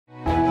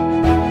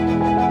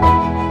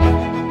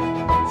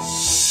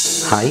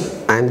Hi,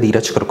 I am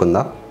Dheeraj.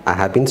 I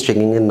have been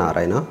studying in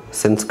Narayana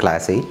since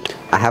class 8.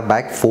 I have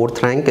bagged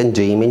 4th rank in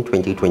JEE in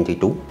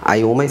 2022.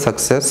 I owe my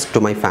success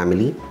to my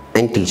family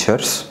and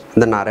teachers.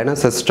 The Narayana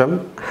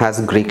system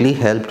has greatly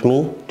helped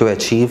me to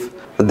achieve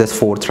this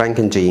 4th rank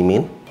in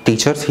JEE.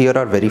 Teachers here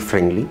are very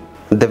friendly.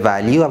 They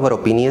value our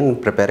opinion in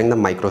preparing the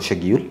micro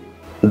schedule.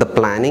 The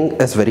planning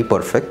is very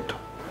perfect.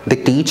 They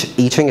teach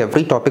each and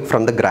every topic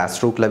from the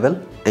grassroots level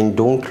and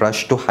don't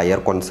rush to higher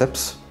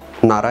concepts.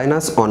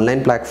 Narayana's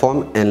online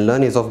platform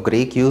NLearn is of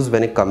great use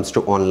when it comes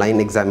to online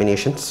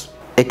examinations.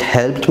 It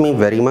helped me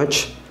very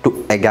much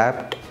to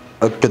adapt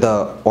to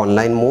the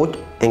online mode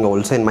and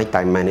also in my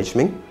time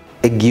management.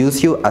 It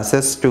gives you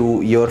access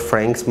to your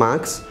Frank's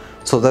marks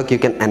so that you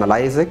can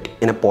analyze it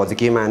in a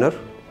positive manner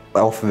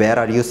of where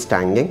are you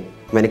standing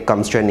when it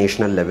comes to a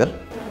national level.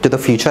 To the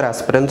future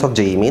aspirants of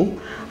JEE,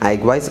 I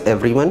advise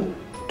everyone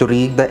to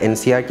read the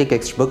NCERT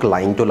textbook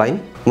line to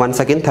line. Once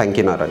again, thank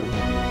you,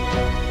 Narayan.